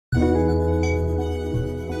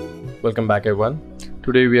Welcome back everyone.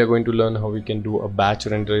 Today we are going to learn how we can do a batch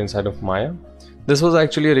render inside of Maya. This was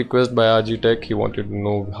actually a request by RG Tech. He wanted to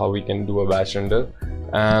know how we can do a batch render,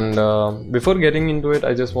 and before getting into it,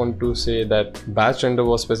 I just want to say that batch render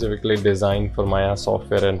was specifically designed for Maya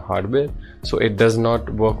software and hardware, so it does not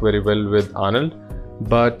work very well with Arnold.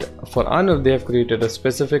 But for Arnold, they have created a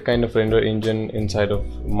specific kind of render engine inside of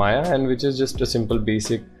Maya, and which is just a simple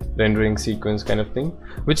basic rendering sequence kind of thing,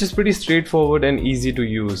 which is pretty straightforward and easy to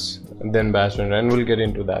use than batch render, and we'll get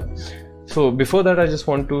into that. So before that, I just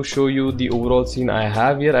want to show you the overall scene I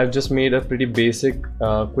have here. I've just made a pretty basic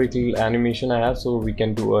quick little animation I have, so we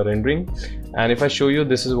can do a rendering. And if I show you,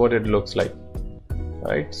 this is what it looks like,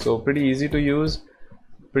 right? So pretty easy to use,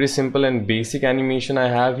 pretty simple and basic animation I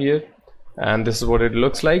have here, and this is what it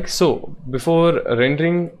looks like. So before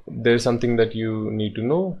rendering, there's something that you need to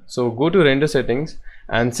know. So go to render settings,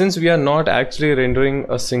 and since we are not actually rendering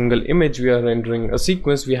a single image, we are rendering a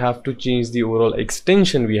sequence, we have to change the overall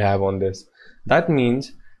extension we have on this. That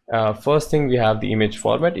means first thing, we have the image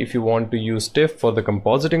format. If you want to use TIFF for the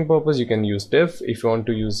compositing purpose, you can use TIFF. If you want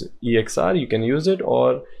to use EXR, you can use it,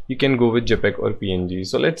 or you can go with JPEG or PNG.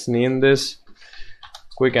 So let's name this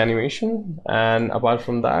quick animation. And apart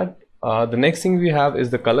from that, the next thing we have is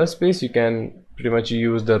the color space. You can pretty much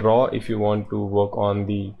use the raw if you want to work on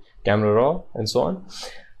the camera raw and so on.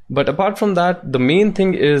 But apart from that, the main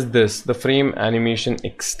thing is this, the frame animation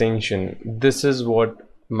extension. This is what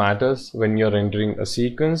matters when you're rendering a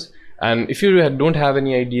sequence. And if you don't have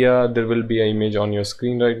any idea, there will be an image on your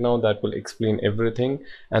screen right now that will explain everything.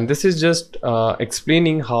 And this is just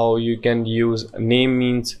explaining how you can use name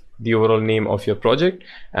means the overall name of your project,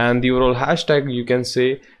 and the overall hashtag you can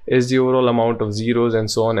say is the overall amount of zeros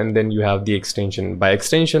and so on, and then you have the extension. By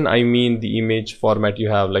extension, I mean the image format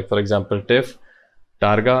you have, like for example TIFF,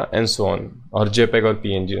 Targa and so on, or JPEG or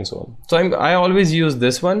PNG and so on. So I always use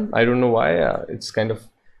this one. I don't know why. It's kind of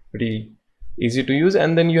pretty easy to use.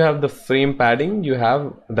 And then you have the frame padding you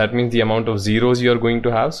have, that means the amount of zeros you are going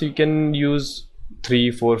to have. So you can use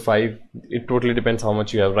 3, 4, 5. It totally depends how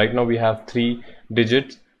much you have. Right now we have 3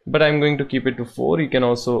 digits, but I'm going to keep it to 4. You can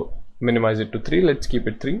also minimize it to 3. Let's keep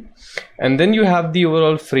it 3. And then you have the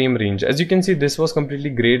overall frame range. As you can see, this was completely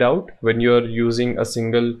grayed out when you're using a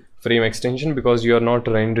single frame extension, because you are not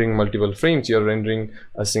rendering multiple frames, you're rendering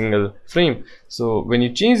a single frame. So when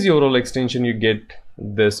you change the overall extension, you get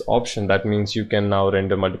this option. That means you can now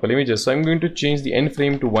render multiple images. So I'm going to change the end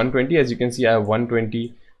frame to 120. As you can see, I have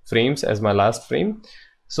 120 frames as my last frame.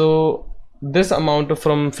 So this amount of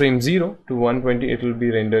from frame 0 to 120, it will be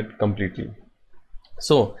rendered completely.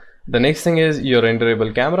 So the next thing is your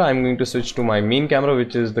renderable camera. I'm going to switch to my main camera,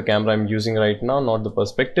 which is the camera I'm using right now, not the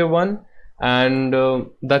perspective one. And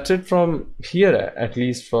that's it from here, at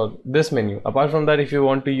least for this menu. Apart from that, if you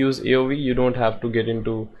want to use AOV, you don't have to get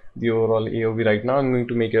into the overall AOV right now. I'm going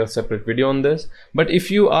to make a separate video on this. But if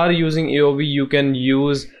you are using AOV, you can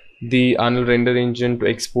use the Arnold render engine to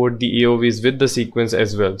export the AOVs with the sequence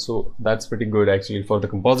as well. So that's pretty good actually for the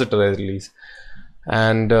compositor at least.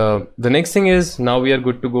 And the next thing is, now we are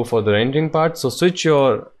good to go for the rendering part. So switch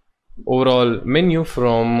your overall menu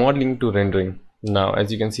from modeling to rendering. Now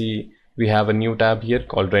as you can see, we have a new tab here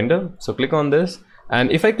called render. So click on this,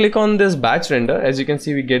 and if I click on this batch render, as you can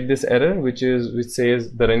see, we get this error which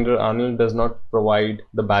says the render Arnold does not provide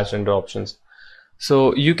the batch render options.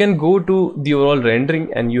 So you can go to the overall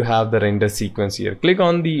rendering and you have the render sequence here. Click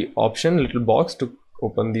on the option little box to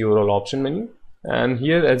open the overall option menu. And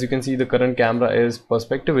here, as you can see, the current camera is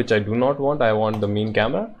perspective, which I do not want. I want the main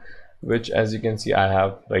camera, which as you can see, I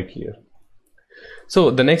have right here.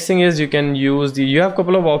 So the next thing is, you can use you have a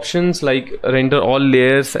couple of options like render all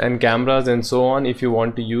layers and cameras and so on. If you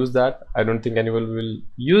want to use that, I don't think anyone will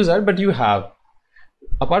use that, but you have.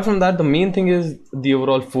 Apart from that, the main thing is the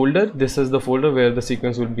overall folder. This is the folder where the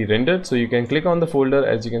sequence will be rendered. So you can click on the folder.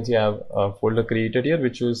 As you can see, I have a folder created here,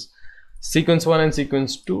 which was sequence 1 and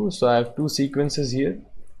sequence 2. So I have 2 sequences here.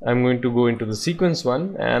 I'm going to go into the sequence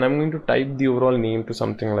 1, and I'm going to type the overall name to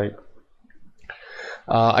something like,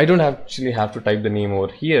 I don't actually have to type the name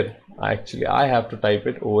over here. I have to type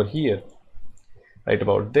it over here, right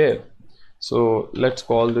about there. So let's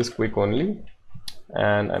call this quick only,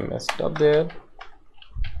 and I messed up there.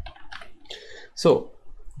 So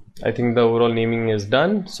I think the overall naming is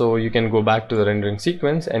done. So you can go back to the rendering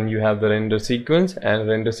sequence, and you have the render sequence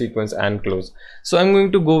and close. So I'm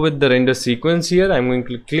going to go with the render sequence here. I'm going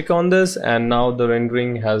to click on this, and now the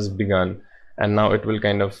rendering has begun. And now it will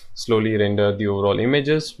kind of slowly render the overall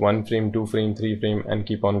images, 1 frame, 2 frame, 3 frame, and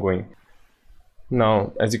keep on going.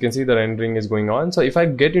 Now, as you can see, the rendering is going on. So if I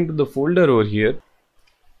get into the folder over here,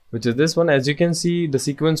 which is this one. As you can see, the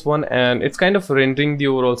sequence 1, and it's kind of rendering the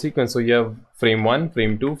overall sequence. So you have frame 1,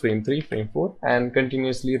 frame 2, frame 3, frame 4, and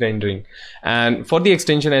continuously rendering. And for the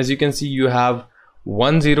extension, as you can see, you have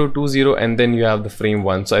 1020, and then you have the frame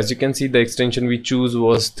 1. So as you can see, the extension we choose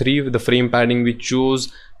was 3, the frame padding we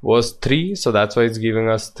chose was 3, so that's why it's giving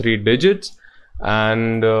us 3 digits.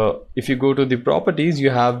 And if you go to the properties, you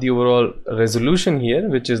have the overall resolution here,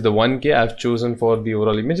 which is the 1K. I've chosen for the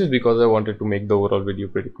overall images because I wanted to make the overall video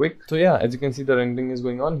pretty quick. So yeah, as you can see, the rendering is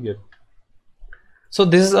going on here. So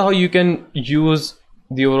this is how you can use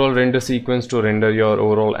the overall render sequence to render your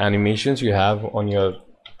overall animations you have on your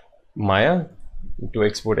Maya to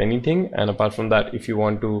export anything. And apart from that, if you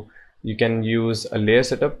want to, you can use a layer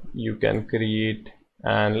setup. You can create,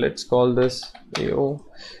 and let's call this AO,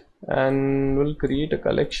 and we'll create a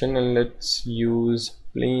collection, and let's use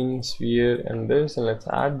plane, sphere, and this, and let's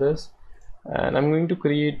add this. And I'm going to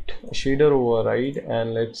create a shader override,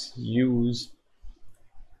 and let's use,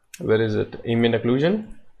 where is it, ambient occlusion,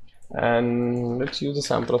 and let's use a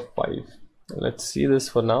sample of 5. Let's see this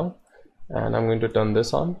for now, and I'm going to turn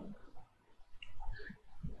this on.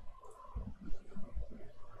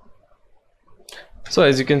 So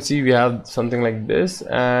as you can see, we have something like this,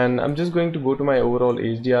 and I'm just going to go to my overall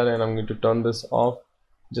HDR, and I'm going to turn this off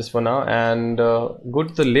just for now, and go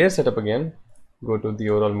to the layer setup again, go to the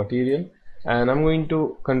overall material, and I'm going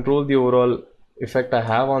to control the overall effect I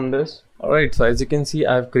have on this. Alright, so as you can see,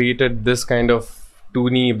 I've created this kind of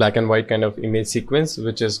toony black and white kind of image sequence,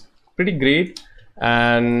 which is pretty great.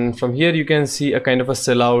 And from here you can see a kind of a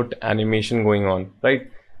sellout animation going on, right?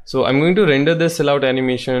 So I'm going to render this sellout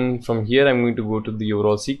animation. From here I'm going to go to the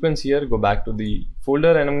overall sequence here, go back to the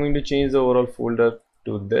folder, and I'm going to change the overall folder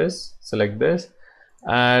to this, select this,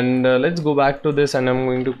 and let's go back to this, and I'm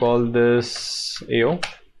going to call this AO,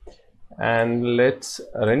 and let's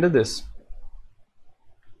render this.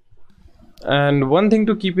 And one thing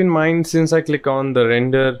to keep in mind, since I click on the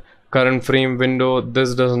render current frame window,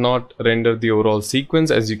 this does not render the overall sequence.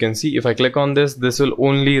 As you can see, if I click on this, this will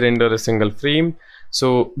only render a single frame.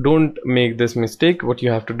 So don't make this mistake. What you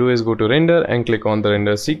have to do is go to render and click on the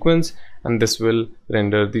render sequence, and this will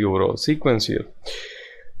render the overall sequence here.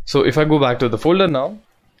 So if I go back to the folder now,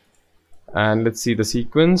 and let's see the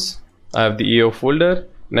sequence, I have the AO folder,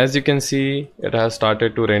 and as you can see, it has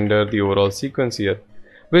started to render the overall sequence here,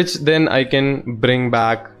 which then I can bring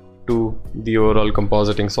back to the overall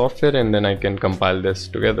compositing software, and then I can compile this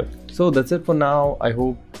together. So that's it for now. I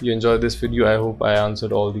hope you enjoyed this video. I hope I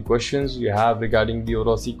answered all the questions you have regarding the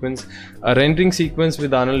overall sequence. A rendering sequence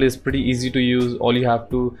with Arnold is pretty easy to use. All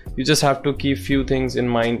you just have to keep few things in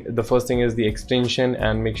mind. The first thing is the extension,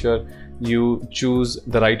 and make sure you choose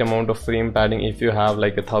the right amount of frame padding. If you have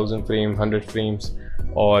like 1000 frames, 100 frames,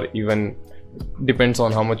 or even depends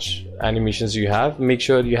on how much animations you have, make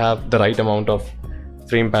sure you have the right amount of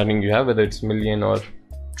frame padding you have, whether it's million or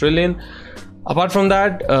trillion. Apart from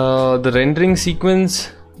that, the rendering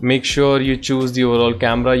sequence, make sure you choose the overall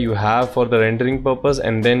camera you have for the rendering purpose,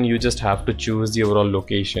 and then you just have to choose the overall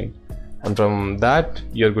location, and from that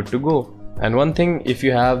you're good to go. And one thing, if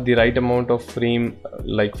you have the right amount of frame,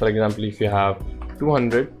 like for example if you have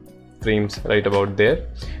 200 frames right about there,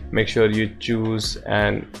 make sure you choose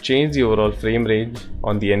and change the overall frame range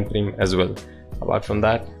on the end frame as well. Apart from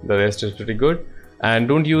that, the rest is pretty good. And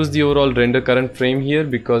don't use the overall render current frame here,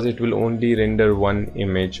 because it will only render one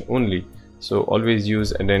image only. So always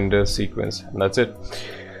use a render sequence, and that's it.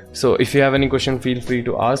 So if you have any question, feel free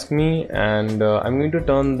to ask me, and I'm going to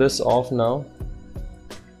turn this off now.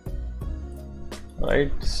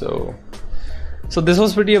 Right, so this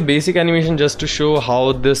was pretty a basic animation just to show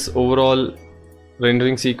how this overall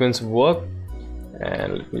rendering sequence work.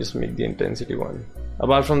 And let me just make the intensity 1.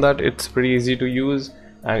 Apart from that, it's pretty easy to use.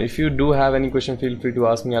 And if you do have any question, feel free to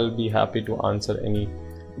ask me. I'll be happy to answer any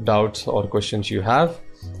doubts or questions you have.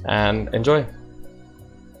 And enjoy.